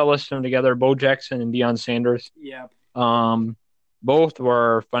 you got to list them together. Bo Jackson and Deion Sanders. Yeah. Both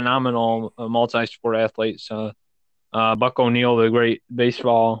were phenomenal multi-sport athletes. Buck O'Neil, the great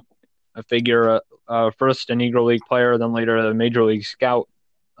baseball figure, first a Negro League player, then later a Major League scout.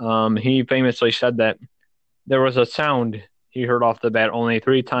 He famously said that there was a sound he heard off the bat only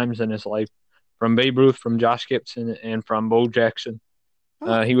 3 times in his life, from Babe Ruth, from Josh Gibson, and from Bo Jackson.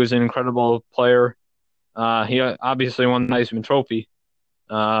 He was an incredible player. He obviously won the Heisman Trophy.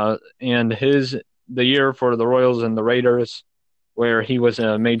 And the year for the Royals and the Raiders, where he was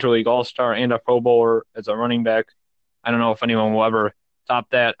a Major League All-Star and a Pro Bowler as a running back. I don't know if anyone will ever top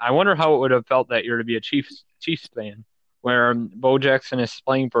that. I wonder how it would have felt that year to be a Chiefs fan, where Bo Jackson is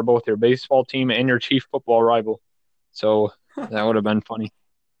playing for both your baseball team and your Chief football rival. So that would have been funny.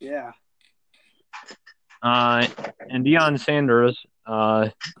 Yeah. And Deion Sanders,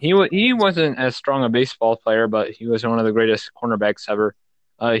 he wasn't as strong a baseball player, but he was one of the greatest cornerbacks ever.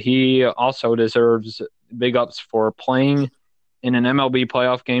 He also deserves big ups for playing in an MLB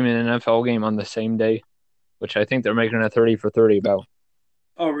playoff game and an NFL game on the same day, which I think they're making a 30 for 30 about.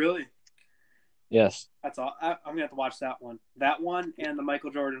 Oh, really? Yes. That's all. I'm going to have to watch that one. That one and the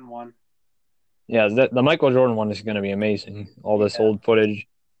Michael Jordan one. Yeah, the Michael Jordan one is going to be amazing. All this old footage.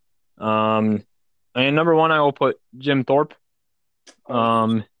 And number 1, I will put Jim Thorpe.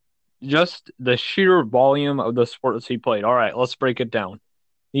 Just the sheer volume of the sports he played. All right, let's break it down.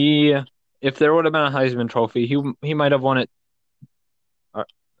 If there would have been a Heisman Trophy, he might have won it.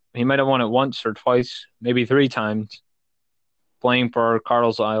 He might have won it once or twice, maybe 3 times, playing for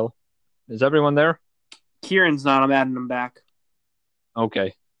Carlisle. Is everyone there? Kieran's not. I'm adding him back.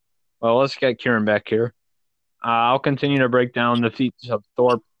 Okay. Well, let's get Kieran back here. I'll continue to break down the feats of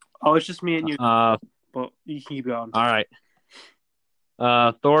Thorpe. Oh, it's just me and you. But you keep going. All right.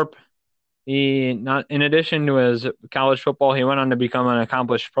 Thorpe, in addition to his college football, he went on to become an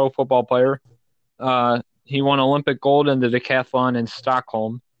accomplished pro football player. He won Olympic gold in the decathlon in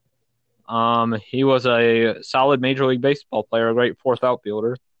Stockholm. He was a solid Major League Baseball player, a great fourth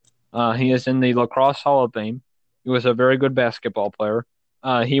outfielder. He is in the Lacrosse Hall of Fame. He was a very good basketball player.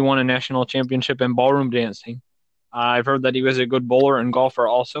 He won a national championship in ballroom dancing. I've heard that he was a good bowler and golfer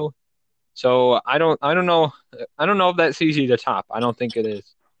also. So I don't know if that's easy to top. I don't think it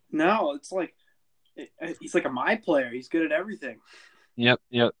is. No, it's like he's like a my player. He's good at everything. Yep.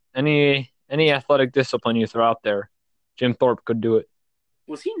 Any athletic discipline you throw out there, Jim Thorpe could do it.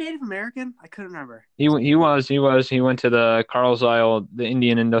 Was he Native American? I couldn't remember. He was. He went to the Carlisle, the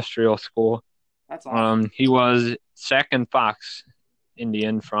Indian Industrial School. That's awesome. He was Sac and Fox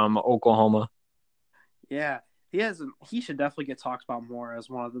Indian from Oklahoma. Yeah, he should definitely get talked about more as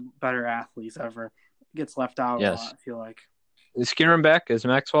one of the better athletes ever. He gets left out a lot, I feel like. Is Kieran back? Is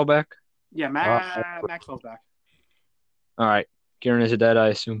Maxwell back? Yeah, Maxwell's back. All right. Kieran is dead, I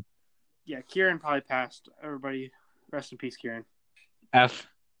assume. Yeah, Kieran probably passed. Everybody, rest in peace, Kieran. F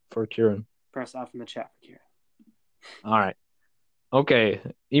for Kieran. Press F in the chat for Kieran. All right. Okay.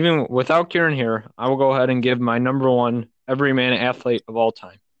 Even without Kieran here, I will go ahead and give my number 1 everyman athlete of all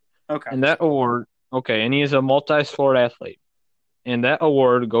time. Okay. And that award, and he is a multi-sport athlete. And that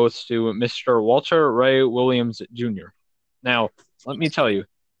award goes to Mr. Walter Ray Williams Jr. Now, let me tell you,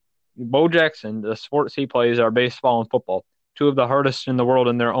 Bo Jackson, the sports he plays are baseball and football, 2 of the hardest in the world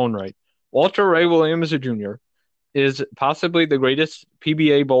in their own right. Walter Ray Williams Jr. is possibly the greatest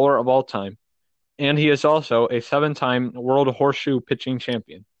PBA bowler of all time, and he is also a 7-time World Horseshoe pitching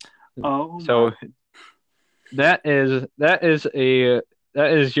champion. Oh, so that is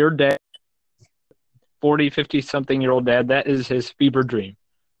your dad, 40, 50-something-year-old dad. That is his fever dream.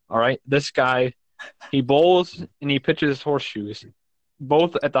 All right, this guy, he bowls and he pitches horseshoes,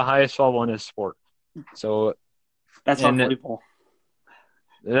 both at the highest level in his sport. So that's unbelievable.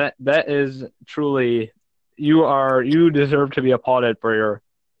 That is truly. You deserve to be applauded for your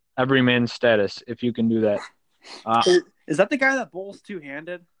everyman status if you can do that. Is that the guy that bowls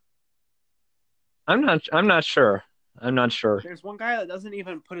 2-handed? I'm not sure. There's one guy that doesn't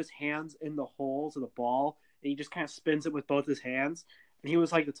even put his hands in the holes of the ball, and he just kind of spins it with both his hands. And he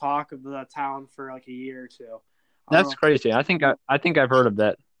was like the talk of the town for like a year or 2. That's crazy. I think I've heard of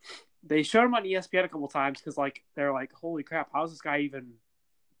that. they showed him on ESPN a couple times because like they're like, holy crap, how's this guy even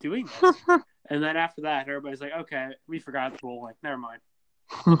doing this? And then after that, everybody's like, okay, we forgot the rule. Like, never mind.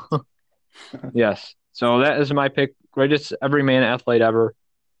 Yes. So that is my pick. Greatest everyman athlete ever.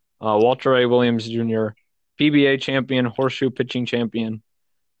 Walter A. Williams Jr., PBA champion, horseshoe pitching champion,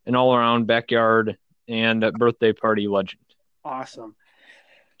 an all-around backyard and birthday party legend. Awesome.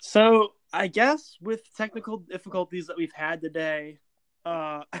 So I guess with technical difficulties that we've had today,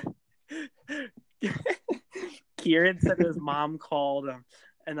 Kieran said his mom called him,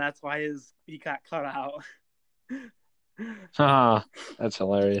 and that's why he got cut out. That's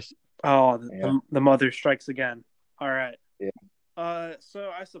hilarious. Oh, Yeah. the mother strikes again. All right. Yeah.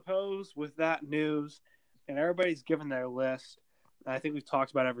 So I suppose with that news, and everybody's given their list, I think we've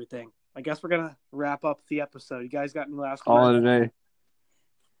talked about everything. I guess we're gonna wrap up the episode. You guys got any last Call it words? a day.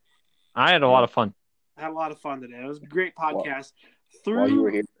 I had a lot of fun. I had a lot of fun today. It was a great podcast. While you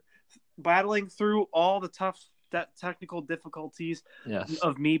were here. Battling through all the tough technical difficulties Yes.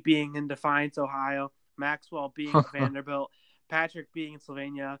 of me being in Defiance, Ohio, Maxwell being in Vanderbilt, Patrick being in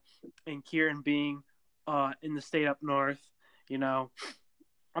Sylvania, and Kieran being in the state up north. You know,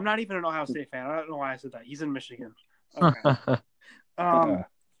 I'm not even an Ohio State fan. I don't know why I said that. He's in Michigan. Okay.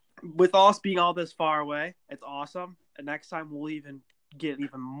 With us being all this far away, it's awesome. And next time we'll even get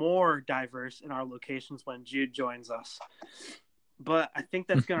even more diverse in our locations when Jude joins us. But I think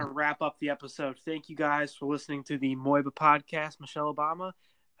that's going to wrap up the episode. Thank you guys for listening to the Moiba podcast. Mrs.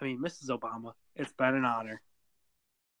 Obama. It's been an honor.